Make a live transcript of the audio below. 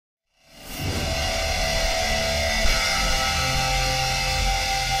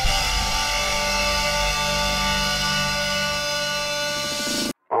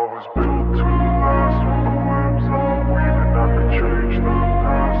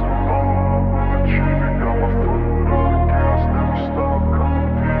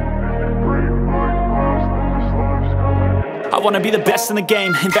wanna be the best in the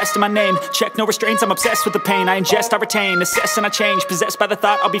game, invest in my name, check no restraints, I'm obsessed with the pain. I ingest, I retain, assess and I change, possessed by the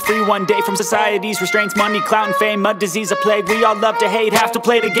thought I'll be free one day from society's restraints. Money, clout and fame, mud, disease, a plague. We all love to hate, have to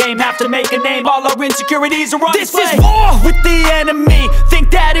play the game, have to make a name. All our insecurities are on display. This is war with the enemy,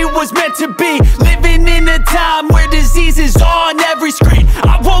 think that it was meant to be. Living in a time where disease is on every screen.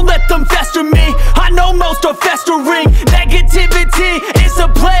 I won't let them fester me, I know most are festering. Negativity is a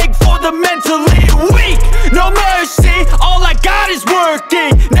plague for the mentally weak. No mercy, all I got is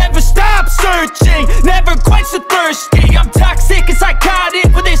working. Never stop searching, never quench the thirsty. I'm toxic and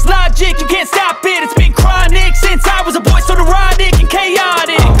psychotic, with this logic you can't stop it. It's been chronic since I was a boy, so neurotic and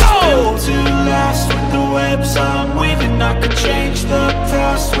chaotic. I'm built to last with the webs I'm weaving. I could change the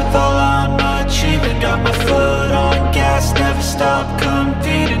past with all I'm achieving. Got my foot on gas, never stop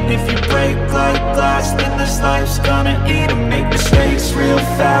competing. If you break like glass, then this life's gonna eat 'em. Make mistakes real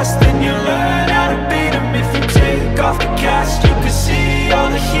fast, then you learn how to beat 'em. If you take off the cast, you can see all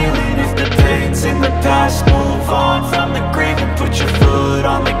the healing. If the pain's in the past, move on from the grave and put your foot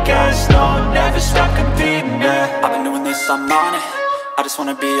on the gas. No, never stop competing, yeah. I've been doing this, I'm on it. I just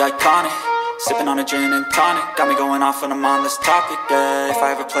wanna be iconic. Sipping on a gin and tonic, got me going off when I'm on this topic, yeah. If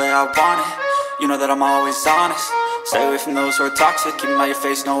I ever play, I want it. You know that I'm always honest. Stay away from those who are toxic. Keep 'em out your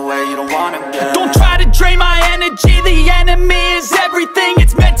face, no way, you don't want 'em, yeah. Don't try to drain my energy. The enemy is everything.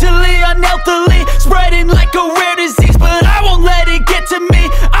 It's mentally, unhealthily, spreading like a rare disease. But I won't let it get to me.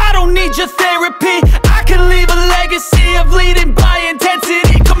 I don't need your therapy. I can leave a legacy of leading by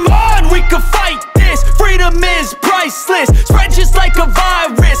intensity. Come on, we can fight this. Freedom is priceless. Spread just like a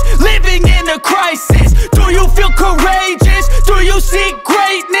virus. Living in a crisis. Do you feel courageous? Do you seek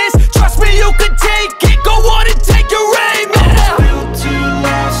greatness? Trust me, you can take it. Go on and take your aim, yeah. I'm built to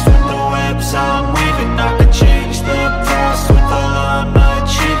last with the webs I'm weaving. I could change the past with all I'm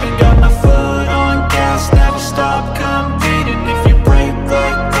achieving. Got my foot on gas, never stop competing. If you break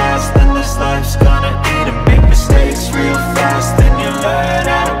like glass, then this life's gonna eat 'em. Make mistakes real fast, then you learn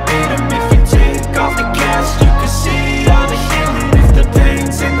how to beat 'em. If you take off the cast, you can see all the healing. If the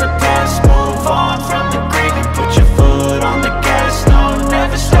pain's in the past, move on from the grave and put your foot on the gas. No,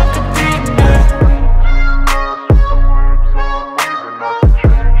 never stop competing, yeah.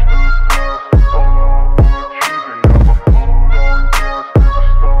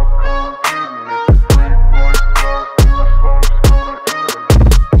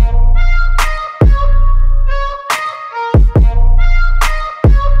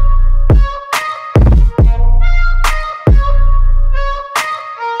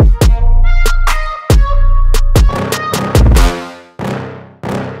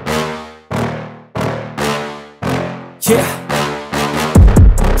 Yeah.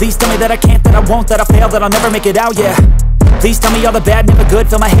 Please tell me that I can't, that I won't, that I'll fail, that I'll never make it out, yeah. Please tell me all the bad, never good.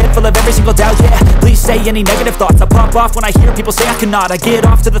 Fill my head full of every single doubt, yeah. Please say any negative thoughts. I pop off when I hear people say I cannot. I get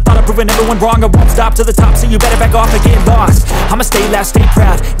off to the thought of proving everyone wrong. I won't stop to the top, so you better back off and get lost. I'ma stay loud, stay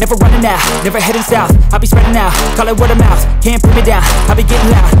proud, never running out, never heading south. I'll be spreading out, call it word of mouth. Can't put me down, I'll be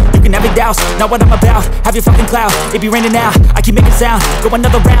getting loud. You can have it douse, not what I'm about. Have your fucking cloud, it be raining now. I keep making sound, go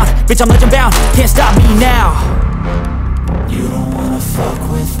another round. Bitch, I'm legend bound, can't stop me now. You don't wanna fuck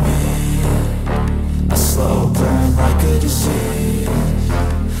with me. A slow burn like a disease.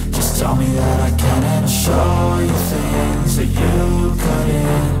 Just tell me that I can and I'll show you things that you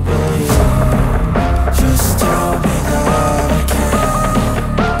couldn't believe. Just tell me that I can.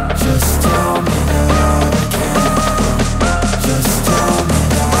 Just tell me that I can. Just tell me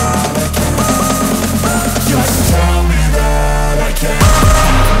that I can. Just tell me that I can.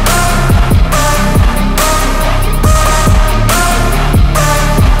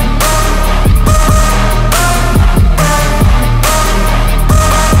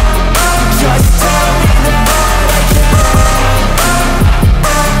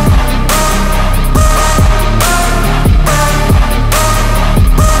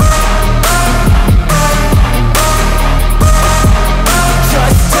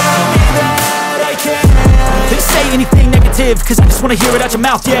 Cause I just wanna hear it out your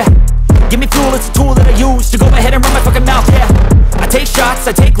mouth, yeah. Give me fuel, it's a tool that I use to go ahead and run my fucking mouth, yeah. I take shots,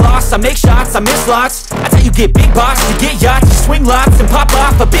 I take loss, I make shots, I miss lots. That's how you get big box, you get yachts, you swing lots and pop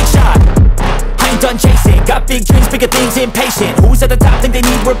off a big shot. I ain't done chasing, got big dreams, bigger things, impatient. Who's at the top think they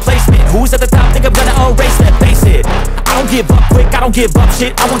need replacement? Who's at the top think I'm gonna erase them? Face it, I don't give up quick, I don't give up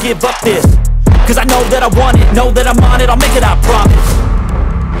shit, I won't give up this. Cause I know that I want it, know that I'm on it, I'll make it, I promise.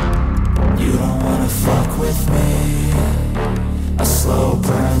 You don't wanna fuck with me. A slow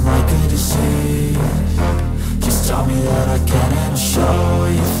burn like a disease. Just tell me that I can and I'll show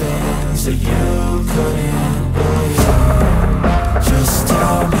you things that you couldn't believe. Just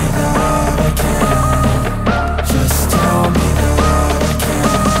tell me that I can. Just tell me that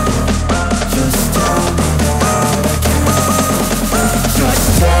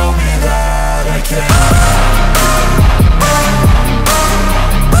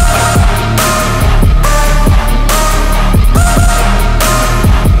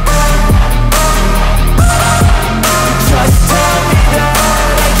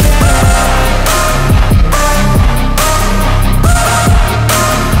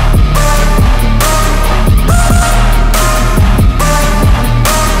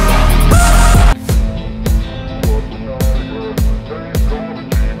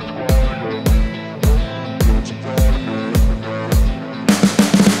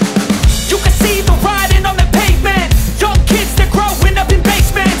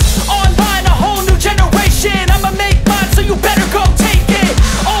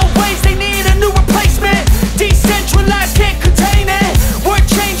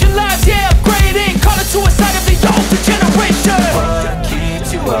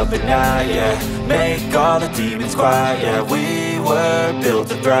quiet, yeah. We were built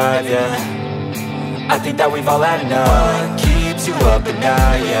to thrive, yeah. I think that we've all had enough. What keeps you up at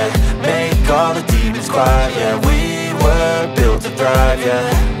night, yeah? Make all the demons quiet, yeah. We were built to thrive, yeah.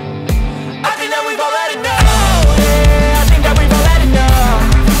 I think that we've all had enough. Oh, yeah, I think that we've all had enough.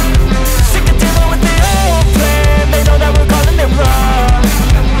 Sick of dealing with the old plan. They know that we're calling it wrong.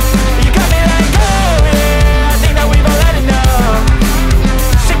 You got me like, oh, yeah, I think that we've all had enough.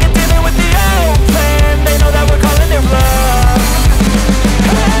 Sick of dealing with the old plan. They know that we're calling it wrong.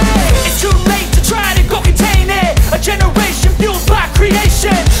 Hey, it's too late to try to go contain it. A generation fueled by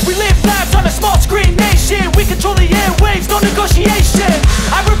creation. We live lives on a small screen nation. We control the airwaves, no negotiation.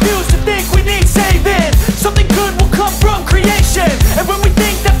 I refuse to think we need saving. Something good will come from creation. And when we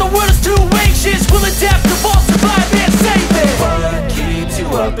think that the world is too anxious, we'll adapt, evolve, survive and save it. What keeps you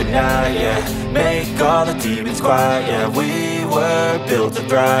up at night, yeah? Make all the demons quiet, yeah. We were built to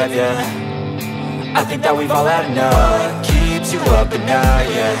thrive, yeah. I think that we've all had enough. What keeps you up at night,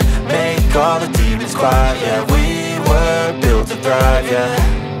 yeah? Make all the demons quiet, yeah. We were built to thrive, yeah.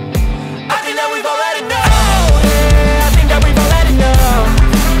 I think that we've all had enough. Oh, yeah, I think that we've all had enough.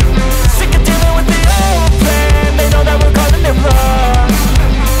 Sick of dealing with the old plan. They know that we're calling it wrong.